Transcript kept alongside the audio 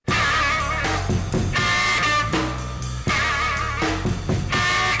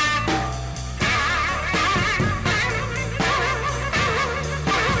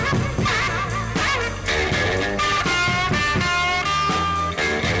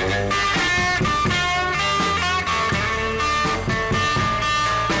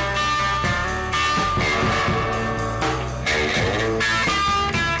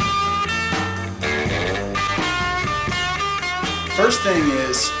First thing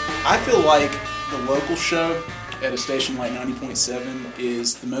is, I feel like the local show at a station like 90.7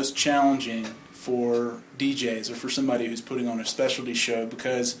 is the most challenging for DJs or for somebody who's putting on a specialty show,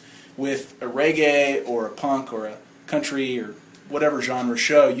 because with a reggae or a punk or a country or whatever genre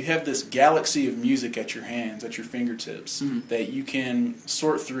show, you have this galaxy of music at your hands, at your fingertips, that you can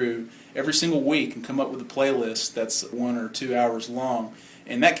sort through every single week and come up with a playlist that's 1 or 2 hours long,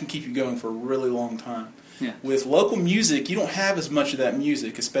 and that can keep you going for a really long time. Yeah. With local music, you don't have as much of that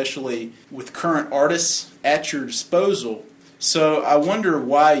music, especially with current artists at your disposal. So I wonder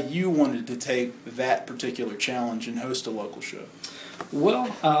why you wanted to take that particular challenge and host a local show.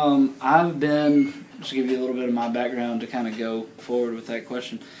 Well, I've been, just to give you a little bit of my background to kind of go forward with that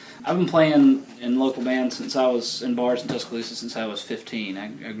question, I've been playing in local bands since I was in bars in Tuscaloosa since I was 15.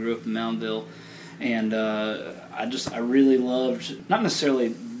 I grew up in Moundville, and I really loved, not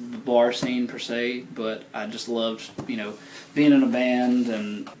necessarily the bar scene per se, but I just loved, being in a band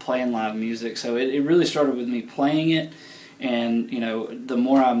and playing live music. So it really started with me playing it. And, the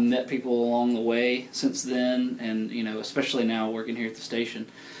more I've met people along the way since then, and, especially now working here at the station,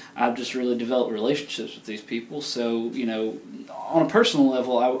 I've just really developed relationships with these people. So, on a personal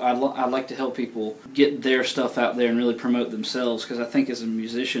level, I'd like to help people get their stuff out there and really promote themselves, because I think as a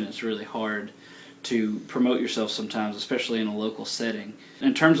musician it's really hard to promote yourself sometimes, especially in a local setting.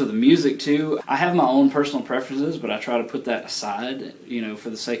 In terms of the music too, I have my own personal preferences, but I try to put that aside,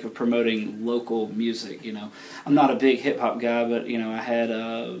 for the sake of promoting local music. I'm not a big hip hop guy, but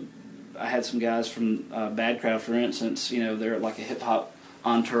I had some guys from Bad Crowd, for instance. They're like a hip hop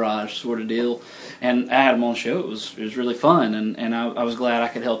entourage sort of deal, and I had them on the show. It was really fun, and I was glad I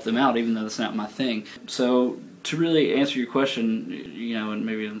could help them out, even though that's not my thing. So to really answer your question, in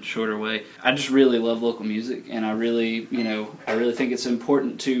maybe in a shorter way, I just really love local music, and I really think it's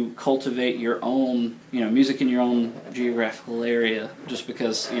important to cultivate your own, music in your own geographical area, just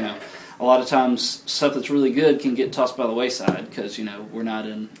because, a lot of times stuff that's really good can get tossed by the wayside because, we're not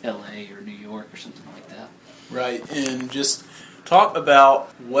in LA or New York or something like that. Right, and just talk about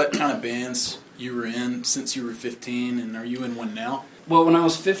what kind of bands you were in since you were 15, and are you in one now? Well, when I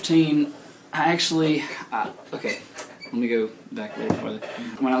was 15, let me go back a little further.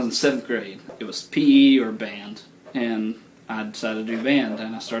 When I was in 7th grade, it was PE or band, and I decided to do band,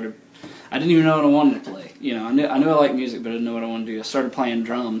 and I didn't even know what I wanted to play. I knew I liked music, but I didn't know what I wanted to do. I started playing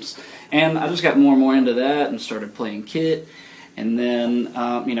drums, and I just got more and more into that and started playing kit. And then,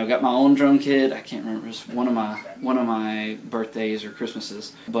 got my own drum kit. I can't remember, it was one of my birthdays or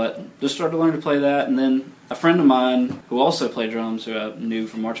Christmases. But just started to learn to play that. And then a friend of mine who also played drums, who I knew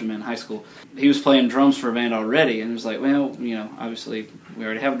from marching band in high school, he was playing drums for a band already. And he was like, well, obviously we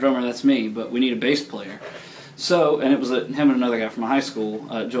already have a drummer, that's me, but we need a bass player. So, and it was him and another guy from my high school,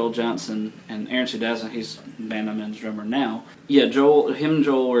 Joel Johnson, and Aaron Sudazza, he's the band I'm in's drummer now. Yeah, him and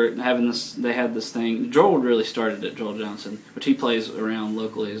Joel were they had this thing. Joel really started it, Joel Johnson, which he plays around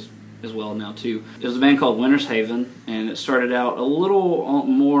locally as well now too. It was a band called Winter's Haven, and it started out a little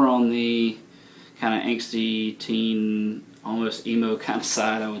more on the kind of angsty teen, almost emo kind of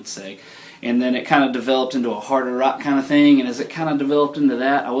side, I would say. And then it kind of developed into a harder rock kind of thing, and as it kind of developed into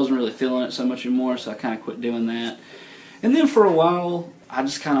that, I wasn't really feeling it so much anymore, so I kind of quit doing that. And then for a while, I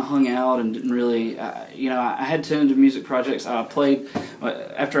just kind of hung out and didn't really, I had tons of music projects. I played,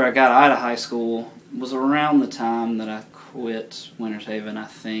 after I got out of high school, was around the time that I quit Winter's Haven, I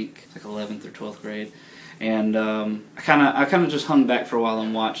think, like 11th or 12th grade. And I kind of just hung back for a while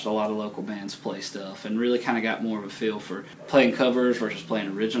and watched a lot of local bands play stuff, and really kind of got more of a feel for playing covers versus playing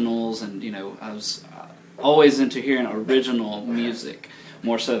originals. And I was always into hearing original music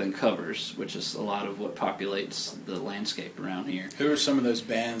more so than covers, which is a lot of what populates the landscape around here. Who are some of those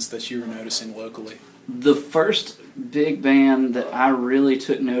bands that you were noticing locally? The first big band that I really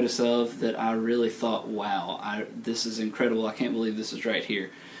took notice of, that I really thought, wow, this is incredible, I can't believe this is right here,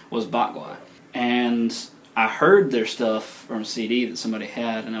 was Bakwa. And I heard their stuff from a CD that somebody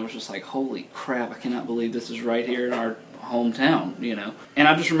had, and I was just like, holy crap, I cannot believe this is right here in our hometown, And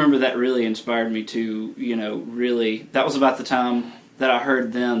I just remember that really inspired me to, really, that was about the time that I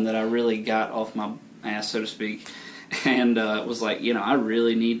heard them that I really got off my ass, so to speak, and was like, I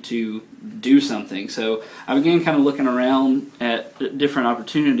really need to do something. So I began kind of looking around at different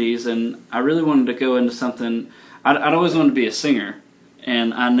opportunities, and I really wanted to go into something. I'd always wanted to be a singer,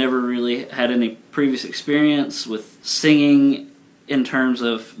 and I never really had any previous experience with singing in terms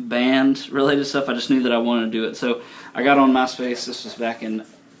of band-related stuff. I just knew that I wanted to do it. So I got on MySpace. This was back in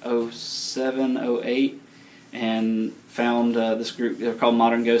 07, 08, and found this group. They were called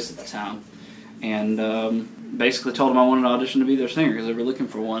Modern Ghosts at the time. And basically told them I wanted to audition to be their singer because they were looking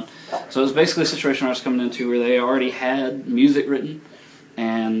for one. So it was basically a situation where I was coming into where they already had music written,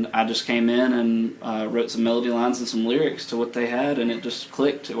 and I just came in and wrote some melody lines and some lyrics to what they had, and it just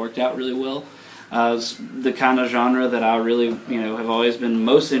clicked. It worked out really well. It's the kind of genre that I really, have always been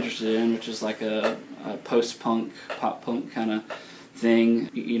most interested in, which is like a post-punk, pop-punk kind of thing.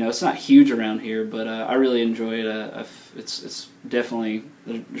 It's not huge around here, but I really enjoy it. It's definitely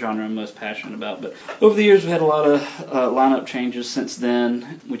the genre I'm most passionate about. But over the years, we've had a lot of lineup changes since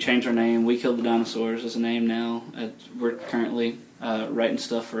then. We changed our name. We Killed the Dinosaurs as a name now. We're currently writing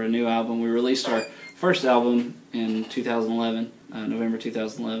stuff for a new album. We released our first album in 2011, November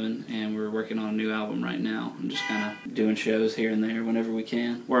 2011, and we're working on a new album right now. I'm just kind of doing shows here and there whenever we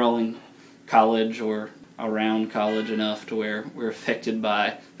can. We're all in college or around college enough to where we're affected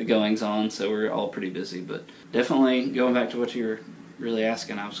by the goings-on, so we're all pretty busy. But definitely, going back to what you were really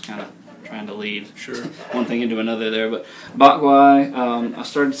asking, I was kind of trying to lead one thing into another there. But Botgwai, I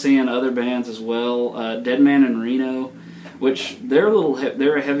started seeing other bands as well. Dead Man in Reno, which they're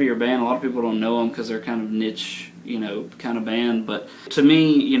a heavier band. A lot of people don't know them because they're kind of niche, kind of band. But to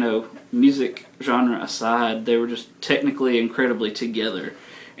me, music genre aside, they were just technically incredibly together.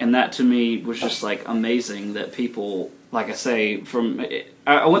 And that to me was just like amazing that people, like I say,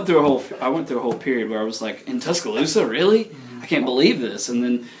 I went through a whole period where I was like, in Tuscaloosa, really? I can't believe this. And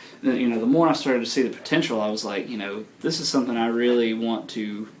then the more I started to see the potential, I was like, this is something I really want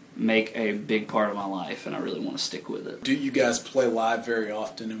to make a big part of my life, and I really want to stick with it. Do you guys play live very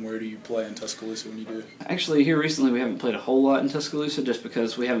often, and where do you play in Tuscaloosa when you do? Actually, here recently we haven't played a whole lot in Tuscaloosa just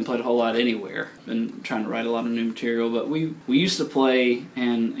because we haven't played a whole lot anywhere. Been trying to write a lot of new material, but we used to play,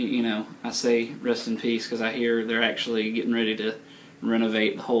 and I say rest in peace because I hear they're actually getting ready to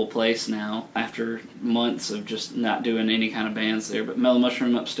renovate the whole place now after months of just not doing any kind of bands there. But Mellow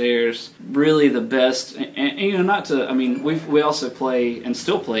Mushroom upstairs, really the best. And we also play and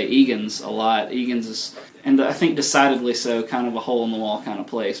still play Egan's a lot. Egan's is, and I think decidedly so, kind of a hole in the wall kind of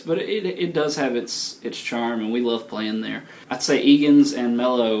place, but it does have its charm, and we love playing there. I'd say Egan's and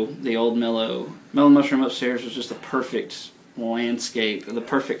Mellow, the old Mellow Mushroom upstairs was just a perfect landscape, the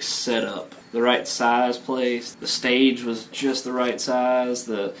perfect setup, the right size place. The stage was just the right size.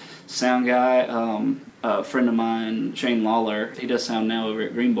 The sound guy, a friend of mine, Shane Lawler, he does sound now over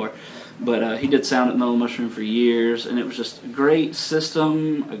at Greenbar, but he did sound at Mellow Mushroom for years, and it was just a great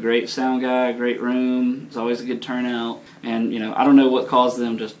system, a great sound guy, a great room. It's always a good turnout, and I don't know what caused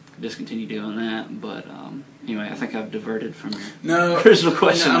them to discontinue doing that, but anyway, I think I've diverted from your original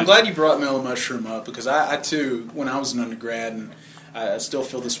question. No, I'm glad you brought Mellow Mushroom up, because I too, when I was an undergrad, and I still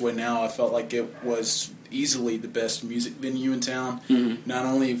feel this way now, I felt like it was easily the best music venue in town, not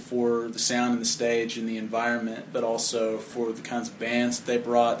only for the sound and the stage and the environment, but also for the kinds of bands that they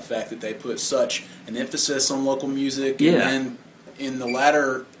brought, the fact that they put such an emphasis on local music. Yeah. And then in the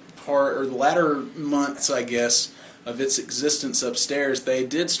latter months, I guess, of its existence upstairs, they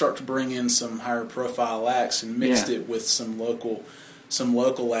did start to bring in some higher profile acts and mixed it with some local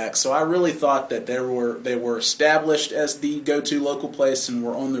acts. So I really thought that they were established as the go-to local place and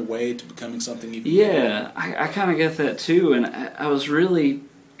were on their way to becoming something even bigger. I kind of get that too, and I was really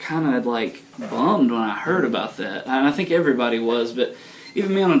kind of like bummed when I heard about that. And I think everybody was, but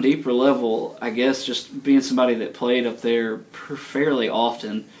even me on a deeper level, I guess just being somebody that played up there fairly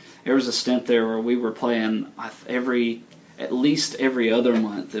often, there was a stint there where we were playing at least every other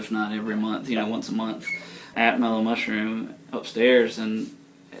month, if not every month, once a month at Mellow Mushroom upstairs. And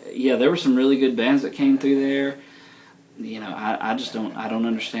there were some really good bands that came through there. I don't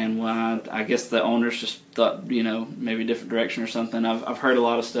understand why. I guess the owners just thought, maybe a different direction or something. I've heard a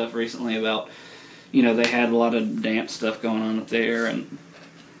lot of stuff recently about, they had a lot of dance stuff going on up there, and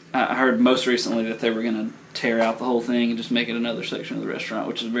I heard most recently that they were going to tear out the whole thing and just make it another section of the restaurant,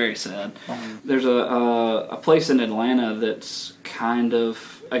 which is very sad. There's a place in Atlanta that's kind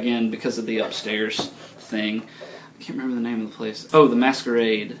of, again, because of the upstairs thing, I can't remember the name of the place. Oh, the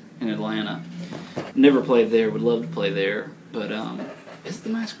Masquerade in Atlanta. Never played there, would love to play there, but is it the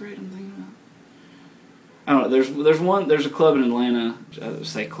Masquerade I'm thinking about? I don't know. There's a club in Atlanta, I would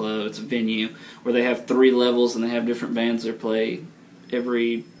say club, it's a venue, where they have 3 levels and they have different bands that play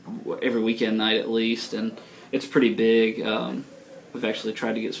every weekend night at least, and it's pretty big. We've actually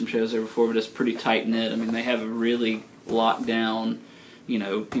tried to get some shows there before, but it's pretty tight knit. I mean, they have a really locked down,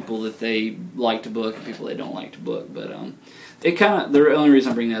 people that they like to book and people they don't like to book. But the only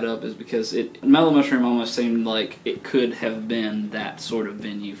reason I bring that up is because Mellow Mushroom almost seemed like it could have been that sort of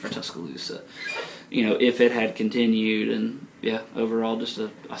venue for Tuscaloosa, if it had continued. And yeah, overall just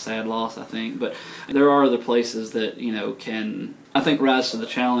a sad loss, I think. But there are other places that, can, I think, rise to the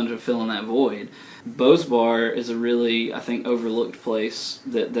challenge of filling that void. Beau's Bar is a really, I think, overlooked place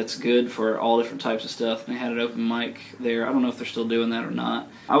that's good for all different types of stuff. They had an open mic there. I don't know if they're still doing that or not.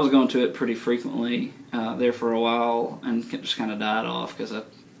 I was going to it pretty frequently there for a while and just kind of died off because I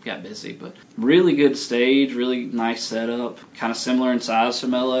got busy. But really good stage, really nice setup, kind of similar in size to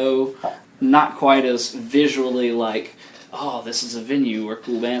Mellow. Not quite as visually like, oh, this is a venue where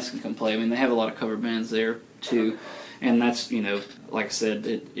cool bands can come play. I mean, they have a lot of cover bands there too. And that's, like I said,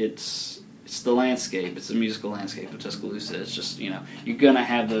 it's the landscape. It's the musical landscape of Tuscaloosa. It's just, you're going to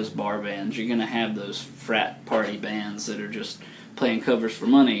have those bar bands. You're going to have those frat party bands that are just playing covers for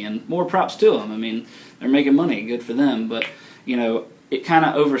money. And more props to them. I mean, they're making money. Good for them. But, it kind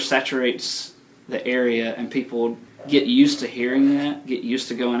of oversaturates the area, and people get used to hearing that, get used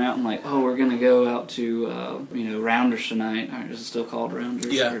to going out and like, oh, we're going to go out to, Rounders tonight. Or is it still called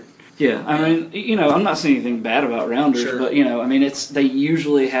Rounders? Yeah. Yeah, I mean, I'm not saying anything bad about Rounders, sure. But they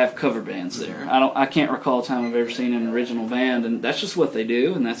usually have cover bands there. I can't recall a time I've ever seen an original band, and that's just what they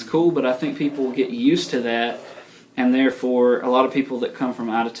do, and that's cool. But I think people get used to that, and therefore, a lot of people that come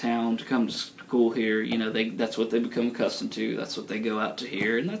from out of town to come to school here, that's what they become accustomed to. That's what they go out to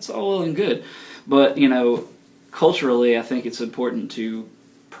hear, and that's all well and good. But culturally, I think it's important to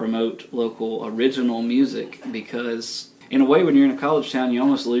promote local original music because, in a way, when you're in a college town, you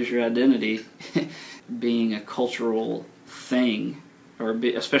almost lose your identity being a cultural thing, or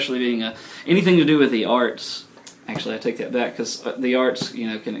especially being anything to do with the arts. Actually, I take that back, because the arts,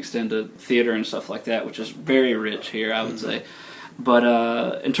 can extend to theater and stuff like that, which is very rich here, I would say. But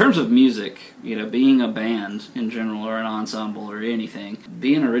in terms of music, being a band in general, or an ensemble, or anything,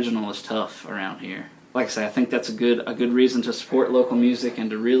 being original is tough around here. Like I say, I think that's a good reason to support local music and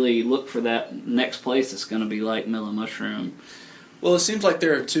to really look for that next place that's going to be like Mellow Mushroom. Well, it seems like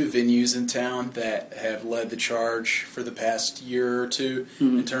there are two venues in town that have led the charge for the past year or two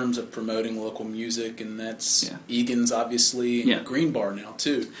in terms of promoting local music, and that's Egan's, obviously, and Green Bar now,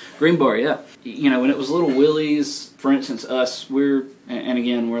 too. Green Bar, yeah. When it was Little Willie's, for instance, we're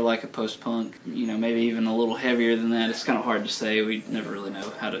like a post-punk, maybe even a little heavier than that. It's kind of hard to say. We never really know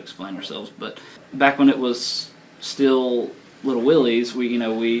how to explain ourselves. But back when it was still Little Willie's,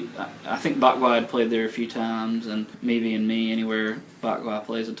 I think Bakwa had played there a few times, and maybe and me, anywhere Bakwa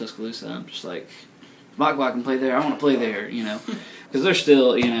plays in Tuscaloosa, I'm just like, Bakwa can play there, I want to play there, because they're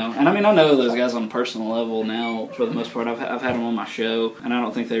still, and I mean, I know those guys on a personal level now, for the most part. I've had them on my show, and I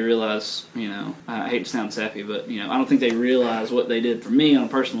don't think they realize, I hate to sound sappy, but, I don't think they realize what they did for me on a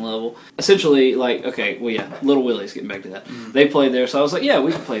personal level. Essentially, Little Willie's, getting back to that, they played there, so I was like, yeah,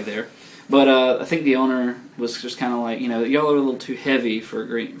 we can play there. But I think the owner was just kind of like, y'all are a little too heavy for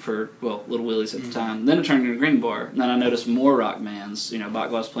Little Willie's at the time. Then it turned into Green Bar. And then I noticed more rock bands.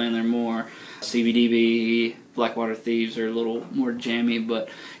 Bakwa's playing there more. CBDB, Blackwater Thieves are a little more jammy, but,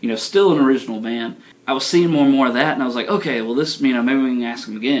 still an original band. I was seeing more and more of that, and I was like, okay, well, this, maybe we can ask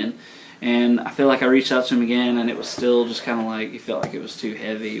him again. And I feel like I reached out to him again, and it was still just kind of like, he felt like it was too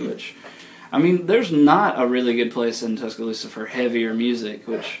heavy, which, I mean, there's not a really good place in Tuscaloosa for heavier music,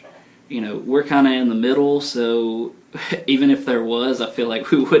 which, we're kind of in the middle, so even if there was, I feel like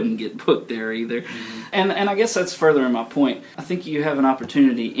we wouldn't get booked there either. And I guess that's further in my point. I think you have an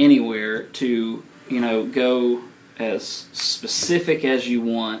opportunity anywhere to, go as specific as you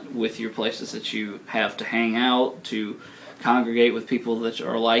want with your places that you have to hang out, to congregate with people that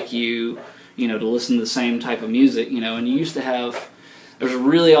are like you, to listen to the same type of music, and you used to have, there's a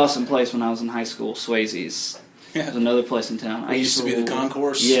really awesome place when I was in high school, Swayze's. Yeah. There's another place in town. It used to be the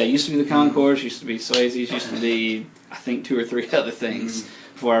Concourse? Yeah, it used to be the Concourse, used to be Swayze's, used to be, I think, 2 or 3 other things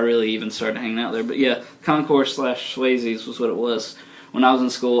before I really even started hanging out there. But yeah, Concourse/Swayze's was what it was. When I was in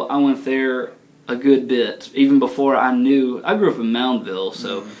school, I went there a good bit, even before I grew up in Moundville,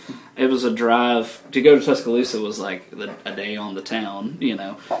 so it was a drive. To go to Tuscaloosa was like a day on the town,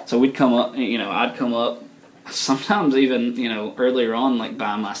 So we'd come up, I'd come up, sometimes even, earlier on, like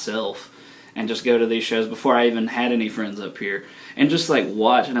by myself, and just go to these shows before I even had any friends up here, and just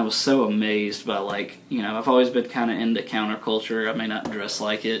watch. And I was so amazed by I've always been kind of into counterculture. I may not dress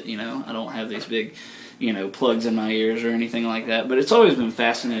like it, I don't have these big, plugs in my ears or anything like that, but it's always been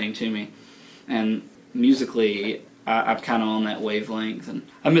fascinating to me. And musically, I'm kind of on that wavelength, and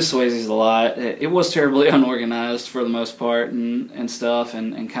I miss Swayze's a lot. It was terribly unorganized for the most part and stuff,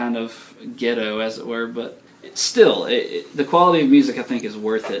 and kind of ghetto, as it were, but still, the quality of music, I think, is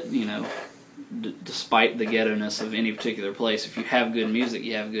worth it, you know, despite the ghetto-ness of any particular place. If you have good music,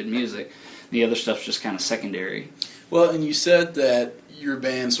 you have good music. The other stuff's just kind of secondary. Well, and you said that your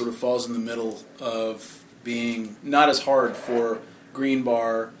band sort of falls in the middle of being not as hard for Green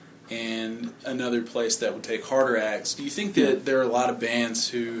Bar and another place that would take harder acts. Do you think that there are a lot of bands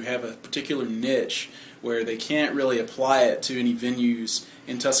who have a particular niche where they can't really apply it to any venues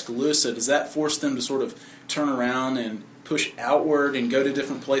in Tuscaloosa? Does that force them to sort of turn around and push outward and go to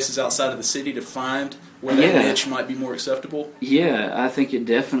different places outside of the city to find where that niche might be more acceptable? Yeah, I think it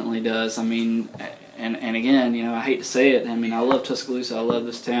definitely does. I mean, and again, you know, I hate to say it. I mean, I love Tuscaloosa. I love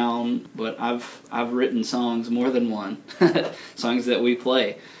this town, but I've written songs, more than one, songs that we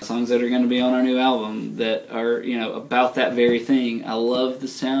play, songs that are going to be on our new album that are, you know, about that very thing. I love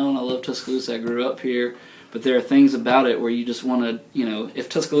this town. I love Tuscaloosa. I grew up here. But there are things about it where you just want to, you know, if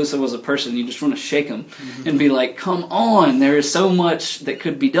Tuscaloosa was a person, you just want to shake them and be like, come on, there is so much that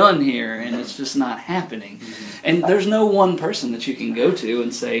could be done here, and it's just not happening. And there's no one person that you can go to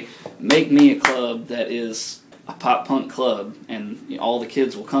and say, make me a club that is a pop-punk club, and you know, all the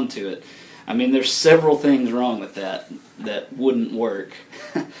kids will come to it. I mean, there's several things wrong with that wouldn't work,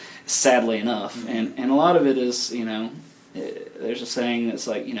 sadly enough. And a lot of it is, you know, there's a saying that's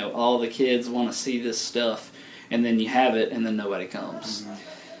like, you know, all the kids want to see this stuff, and then you have it, and then nobody comes.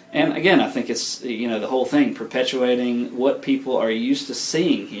 And again, I think it's, you know, the whole thing, perpetuating what people are used to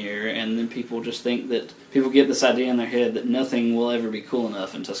seeing here, and then people just think that, people get this idea in their head that nothing will ever be cool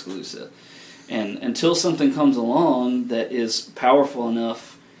enough in Tuscaloosa. And until something comes along that is powerful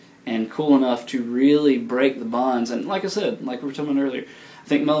enough and cool enough to really break the bonds, and like I said, like we were talking about earlier, I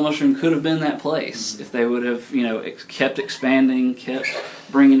think Mellow Mushroom could have been that place if they would have, you know, kept expanding, kept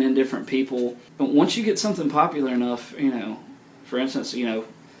bringing in different people. But once you get something popular enough, you know, for instance, you know,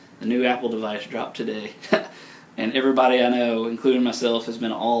 the new Apple device dropped today, and everybody I know, including myself, has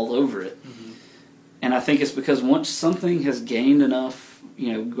been all over it. And I think it's because once something has gained enough,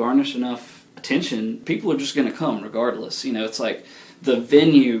 you know, garnished enough attention, people are just going to come regardless. You know, it's like the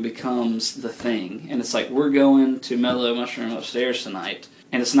venue becomes the thing, and it's like, we're going to Mellow Mushroom upstairs tonight,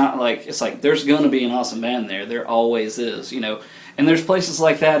 and it's not like, it's like there's going to be an awesome band there always is, you know. And there's places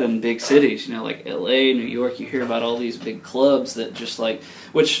like that in big cities, you know, like LA, New York. You hear about all these big clubs that just like,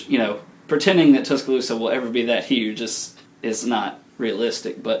 which, you know, pretending that Tuscaloosa will ever be that huge is not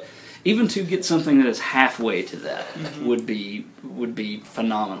realistic, but even to get something that is halfway to that would be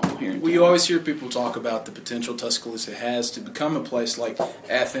phenomenal here in town. Well, you always hear people talk about the potential Tuscaloosa has to become a place like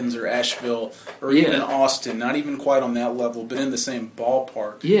Athens or Asheville or even Austin, not even quite on that level, but in the same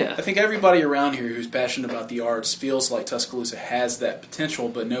ballpark. Yeah. I think everybody around here who's passionate about the arts feels like Tuscaloosa has that potential,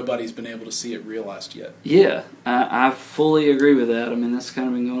 but nobody's been able to see it realized yet. Yeah, I fully agree with that. I mean, that's kind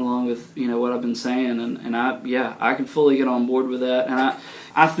of been going along with, you know, what I've been saying, and I can fully get on board with that, and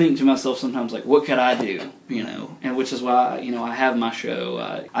I think to myself sometimes, like, what could I do, you know, and which is why, you know, I have my show,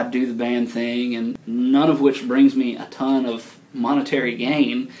 I do the band thing, and none of which brings me a ton of monetary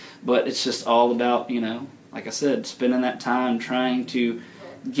gain, but it's just all about, you know, like I said, spending that time trying to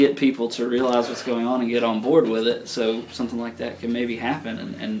get people to realize what's going on and get on board with it, so something like that can maybe happen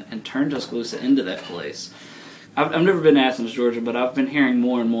and turn Tuscaloosa into that place. I've never been to Athens, Georgia, but I've been hearing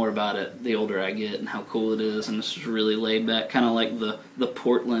more and more about it the older I get and how cool it is, and it's just really laid back, kind of like the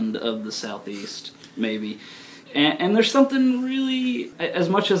Portland of the Southeast, maybe. And there's something really, as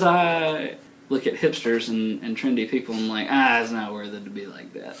much as I look at hipsters and trendy people, I'm like, it's not worth it to be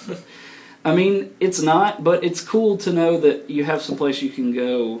like that. But, I mean, it's not, but it's cool to know that you have some place you can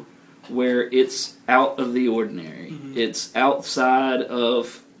go where it's out of the ordinary. It's outside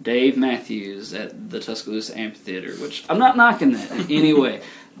of Dave Matthews at the Tuscaloosa Amphitheater, which I'm not knocking that in any way.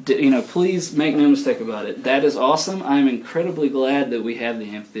 You know, please make no mistake about it. That is awesome. I'm incredibly glad that we have the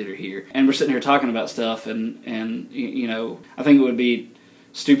amphitheater here. And we're sitting here talking about stuff, and you know, I think it would be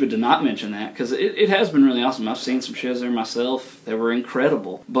stupid to not mention that, because it has been really awesome. I've seen some shows there myself that were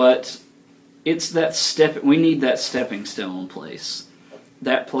incredible. But it's that we need that stepping stone place.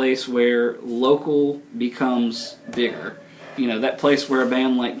 That place where local becomes bigger. You know, that place where a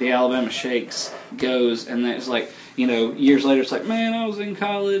band like the Alabama Shakes goes, and it's like, you know, years later it's like, man, I was in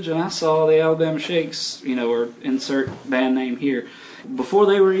college and I saw the Alabama Shakes, you know, or insert band name here. Before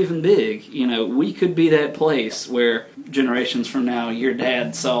they were even big, you know, we could be that place where generations from now your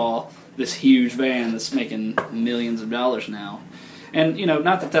dad saw this huge band that's making millions of dollars now. And, you know,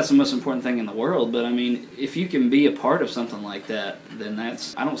 not that that's the most important thing in the world, but I mean, if you can be a part of something like that, then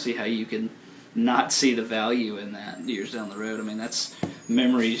I don't see how you can not see the value in that years down the road. I mean, that's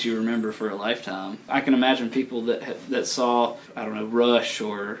memories you remember for a lifetime. I can imagine people that saw, I don't know, Rush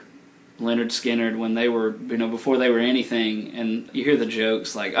or Leonard Skinner when they were, before they were anything, and you hear the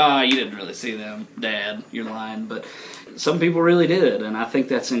jokes like, you didn't really see them, Dad, you're lying. But some people really did, and I think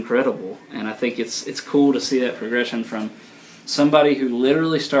that's incredible. And I think it's cool to see that progression from somebody who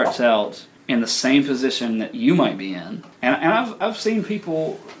literally starts out in the same position that you might be in. And I've seen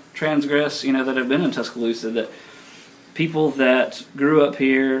people transgress, that have been in Tuscaloosa, that people that grew up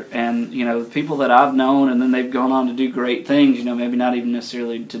here and, people that I've known, and then they've gone on to do great things, maybe not even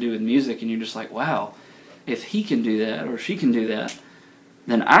necessarily to do with music, and you're just like, wow, if he can do that or she can do that,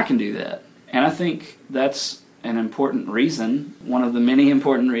 then I can do that. And I think that's an important reason, one of the many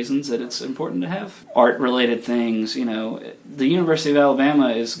important reasons that it's important to have art-related things. The University of Alabama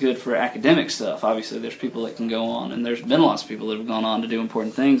is good for academic stuff. Obviously, there's people that can go on, and there's been lots of people that have gone on to do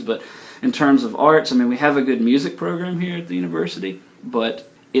important things, but in terms of arts, we have a good music program here at the university,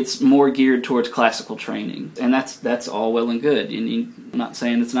 but it's more geared towards classical training, and that's all well and good. And I'm not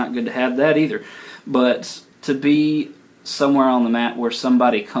saying it's not good to have that either, but to be somewhere on the map where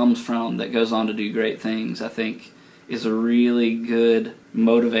somebody comes from that goes on to do great things, I think is a really good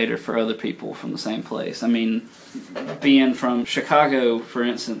motivator for other people from the same place. Being from Chicago, for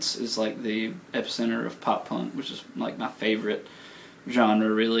instance, is like the epicenter of pop punk, which is like my favorite genre,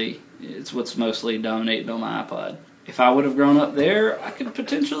 really. It's what's mostly dominating on my iPod. If I would have grown up there, I could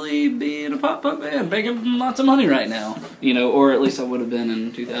potentially be in a pop punk band making lots of money right now, or at least I would have been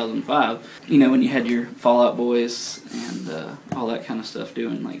in 2005. When you had your Fall Out Boys and all that kind of stuff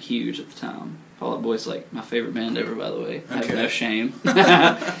doing like huge at the time. Fall Out Boys like my favorite band ever, by the way. I have no shame.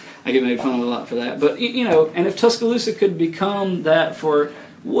 I get made fun of a lot for that. But, and if Tuscaloosa could become that for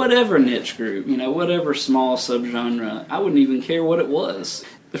whatever niche group, whatever small subgenre, I wouldn't even care what it was.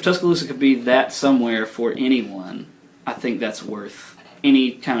 If Tuscaloosa could be that somewhere for anyone, I think that's worth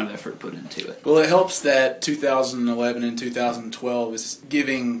any kind of effort put into it. Well, it helps that 2011 and 2012 is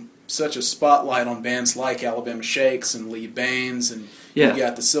giving such a spotlight on bands like Alabama Shakes and Lee Baines, and you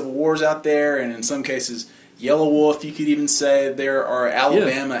got the Civil Wars out there, and in some cases, Yellow Wolf, you could even say. There are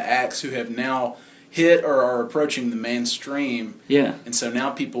Alabama acts who have now hit or are approaching the mainstream. Yeah. And so now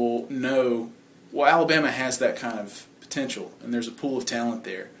people know, well, Alabama has that kind of potential, and there's a pool of talent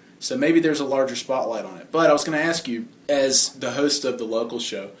there. So maybe there's a larger spotlight on it. But I was going to ask you, as the host of the local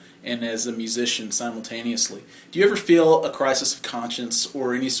show and as a musician simultaneously, do you ever feel a crisis of conscience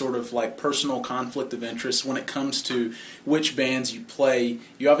or any sort of like personal conflict of interest when it comes to which bands you play?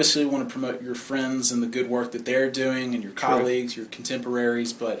 You obviously want to promote your friends and the good work that they're doing and your colleagues, your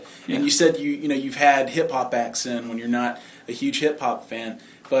contemporaries, but and you said you've had hip hop acts in when you're not a huge hip hop fan.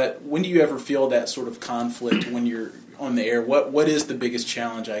 But when do you ever feel that sort of conflict when you're on the air? What is the biggest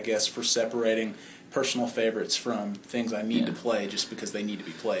challenge, I guess, for separating personal favorites from things I need to play just because they need to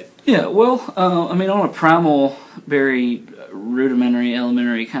be played? Yeah, well, on a primal, very rudimentary,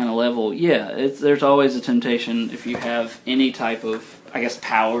 elementary kind of level, there's always a temptation if you have any type of, I guess,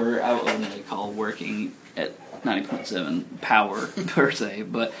 power. I wouldn't really call working at 90.7 power per se,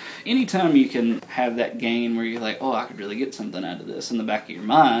 but anytime you can have that gain where you're like, I could really get something out of this, in the back of your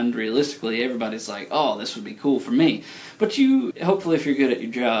mind, realistically, everybody's like, this would be cool for me. But hopefully if you're good at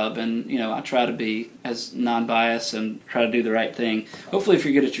your job, and I try to be as non-biased and try to do the right thing, hopefully if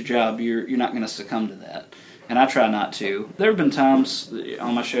you're good at your job, you're not going to succumb to that. And I try not to. There have been times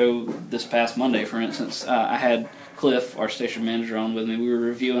on my show this past Monday, for instance, I had Cliff, our station manager, on with me. We were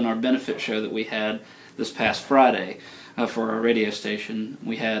reviewing our benefit show that we had this past Friday for our radio station.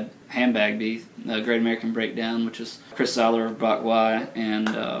 We had Ham Bagby, Great American Breakdown, which is Chris Zeiler of Bach Y,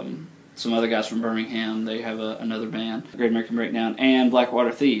 and some other guys from Birmingham. They have another band, Great American Breakdown, and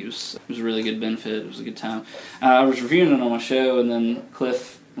Blackwater Thieves. It was a really good benefit. It was a good time. I was reviewing it on my show, and then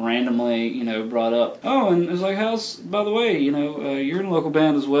Cliff randomly, brought up, and it's like, by the way, you're in a local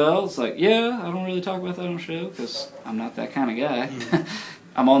band as well. It's like, I don't really talk about that on the show because I'm not that kind of guy.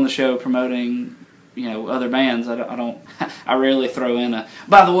 I'm on the show promoting other bands. I rarely throw in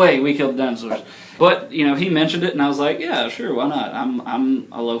by the way, we killed the dinosaurs. But, he mentioned it, and I was like, yeah, sure, why not? I'm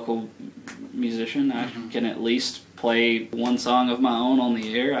a local musician. I can at least play one song of my own on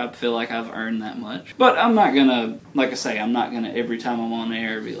the air. I feel like I've earned that much. But I'm not gonna, like I say, every time I'm on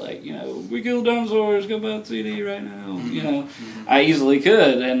air be like, we killed the dinosaurs, go buy the CD right now. I easily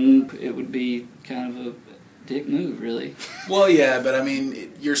could, and it would be kind of a dick move, really. Well, yeah, but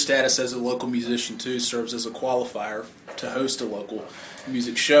your status as a local musician too serves as a qualifier to host a local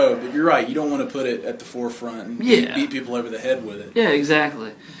music show. But you're right, you don't want to put it at the forefront and beat people over the head with it. Yeah,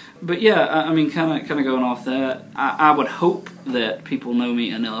 exactly. But yeah, I mean, kind of going off that, I would hope that people know me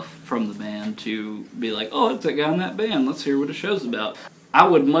enough from the band to be like, oh, it's that guy in that band. Let's hear what the show's about. I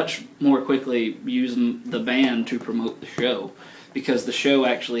would much more quickly use the band to promote the show, because the show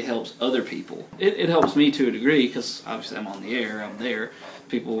actually helps other people. It helps me to a degree, because obviously I'm on the air, I'm there.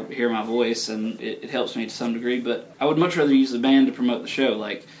 People hear my voice, and it helps me to some degree, but I would much rather use the band to promote the show.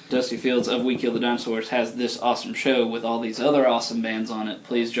 Like, Dusty Fields of We Kill the Dinosaurs has this awesome show with all these other awesome bands on it.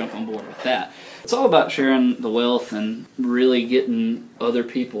 Please jump on board with that. It's all about sharing the wealth and really getting other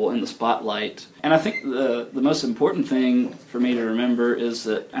people in the spotlight. And I think the most important thing for me to remember is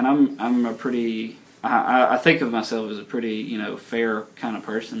that, and I'm a pretty, I think of myself as a pretty, fair kind of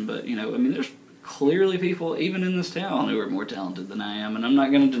person, but, I mean, there's clearly people, even in this town, who are more talented than I am, and I'm not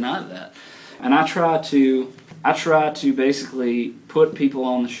going to deny that. And I try to basically put people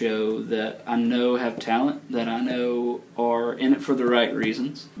on the show that I know have talent, that I know are in it for the right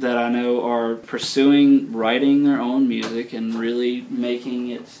reasons, that I know are pursuing writing their own music and really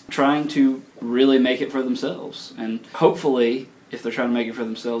trying to really make it for themselves. And hopefully, if they're trying to make it for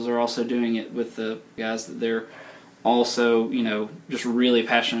themselves, they're also doing it with the guys that they're also, just really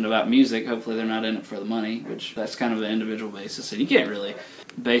passionate about music. Hopefully they're not in it for the money, which that's kind of an individual basis, and you can't really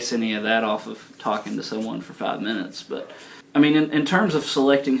base any of that off of talking to someone for 5 minutes. But I mean, in terms of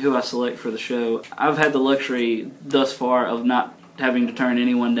selecting who I select for the show, I've had the luxury thus far of not having to turn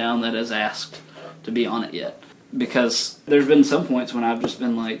anyone down that has asked to be on it yet. Because there's been some points when I've just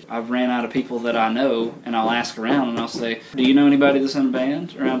been like, I've ran out of people that I know, and I'll ask around and I'll say, do you know anybody that's in a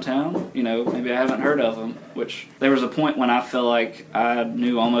band around town? Maybe I haven't heard of them. Which there was a point when I felt like I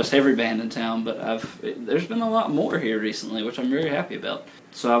knew almost every band in town, but there's been a lot more here recently, which I'm very happy about.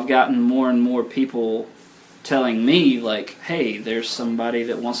 So I've gotten more and more people telling me, like, hey, there's somebody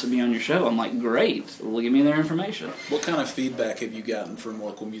that wants to be on your show. I'm like, great, well, give me their information. What kind of feedback have you gotten from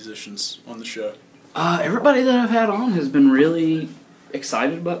local musicians on the show? Everybody that I've had on has been really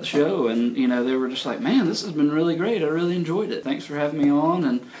excited about the show, and they were just like, man, this has been really great, I really enjoyed it, thanks for having me on,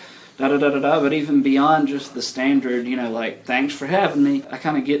 and da-da-da-da-da. But even beyond just the standard, like, thanks for having me, I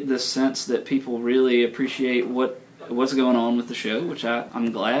kind of get this sense that people really appreciate what's going on with the show, which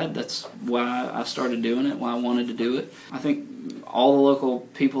I'm glad. That's why I started doing it, why I wanted to do it. I think all the local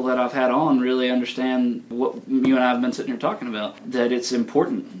people that I've had on really understand what you and I have been sitting here talking about, that it's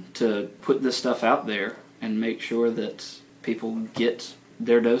important to put this stuff out there and make sure that people get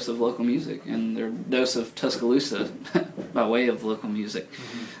their dose of local music and their dose of Tuscaloosa by way of local music.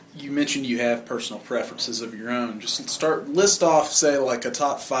 Mm-hmm. You mentioned you have personal preferences of your own. Just list off, say, like a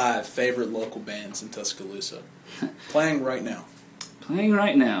top 5 favorite local bands in Tuscaloosa. Playing right now. Playing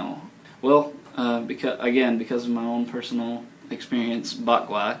right now. Well, because of my own personal experience,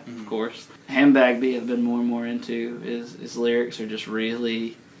 Bakwa, of course. Ham Bagby I've been more and more into. His lyrics are just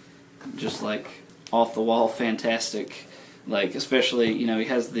really, just like off the wall, fantastic. Like, especially, he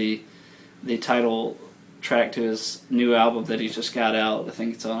has the title track to his new album that he just got out. I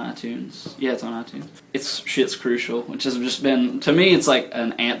think it's on iTunes. Yeah, it's on iTunes. It's Shit's Crucial, which has just been, to me, it's like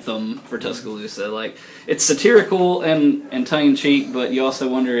an anthem for Tuscaloosa. Like, it's satirical and tongue-in-cheek, but you also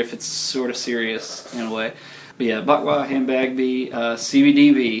wonder if it's sort of serious in a way. But yeah, Bakwa, Ham Bagby,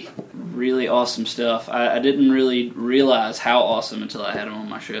 CBDB, really awesome stuff. I didn't really realize how awesome until I had them on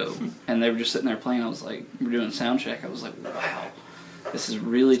my show. And they were just sitting there playing. I was like, we're doing sound check. I was like, wow, this is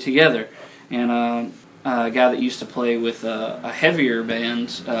really together. And a guy that used to play with a heavier band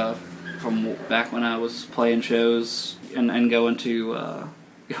from back when I was playing shows and going to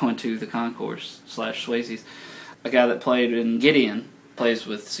the Concourse / Swayze's. A guy that played in Gideon plays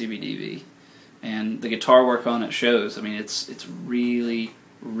with CBDB. And the guitar work on it shows. I mean, it's really,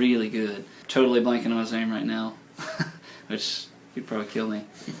 really good. Totally blanking on his name right now, which he'd probably kill me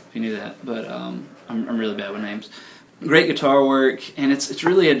if he knew that. But I'm really bad with names. Great guitar work, and it's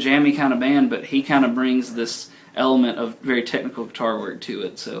really a jammy kind of band, but he kind of brings this element of very technical guitar work to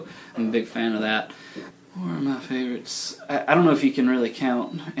it, so I'm a big fan of that. What are my favorites? I don't know if you can really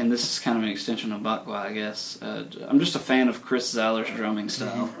count, and this is kind of an extension of Bakwa, I guess. I'm just a fan of Chris Zeiler's drumming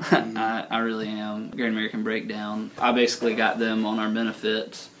style. Mm-hmm. I really am. Great American Breakdown. I basically got them on our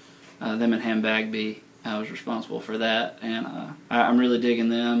benefit, them and Ham Bagby. I was responsible for that, and I'm really digging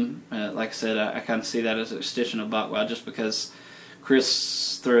them. Like I said, I kind of see that as an extension of Bakwa just because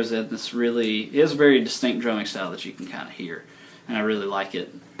Chris throws in this he has a very distinct drumming style that you can kind of hear, and I really like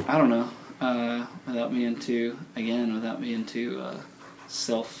it. I don't know. Without being too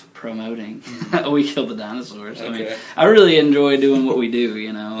self-promoting, We Kill the Dinosaurs. Okay. I mean, I really enjoy doing what we do,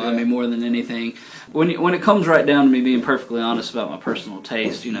 Yeah. I mean, more than anything. When it comes right down to me being perfectly honest about my personal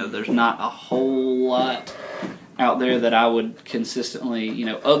taste, there's not a whole lot out there that I would consistently,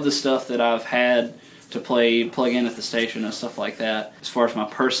 of the stuff that I've had to plug in at the station and stuff like that. As far as my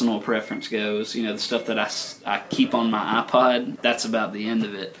personal preference goes, the stuff that I keep on my iPod, that's about the end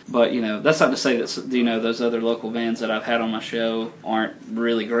of it. But, that's not to say that, those other local bands that I've had on my show aren't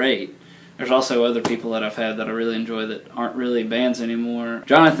really great. There's also other people that I've had that I really enjoy that aren't really bands anymore.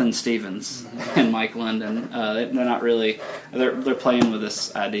 Jonathan Stevens and Mike London, they're not really, they're playing with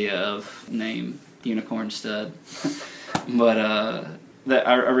this idea of name Unicorn Stud. But, that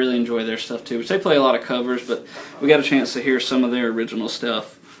I really enjoy their stuff too, which they play a lot of covers, but we got a chance to hear some of their original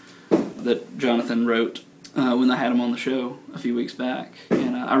stuff that Jonathan wrote when I had him on the show a few weeks back,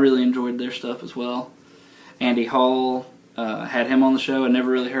 and I really enjoyed their stuff as well. Andy Hall, had him on the show. I never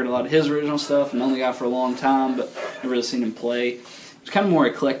really heard a lot of his original stuff, and only got for a long time, but never really seen him play. It's kind of more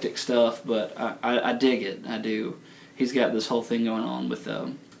eclectic stuff, but I dig it. I do. He's got this whole thing going on with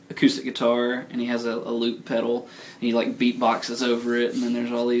acoustic guitar, and he has a loop pedal, and he beatboxes over it, and then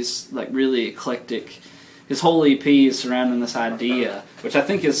there's all these really eclectic. His whole EP is surrounding this idea, which I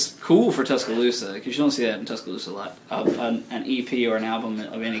think is cool for Tuscaloosa, because you don't see that in Tuscaloosa a lot. An EP or an album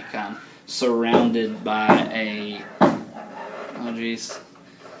of any kind surrounded by a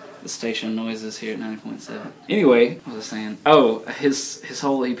the station noises here at 90.7. Anyway, what was I saying? Oh, his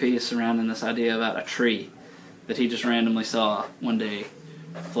whole EP is surrounding this idea about a tree that he just randomly saw one day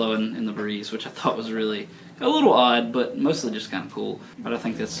flowing in the breeze, which I thought was really a little odd, but mostly just kind of cool. But I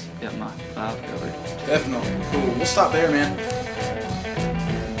think that's got my vibe covered. Definitely. Cool. We'll stop there, man.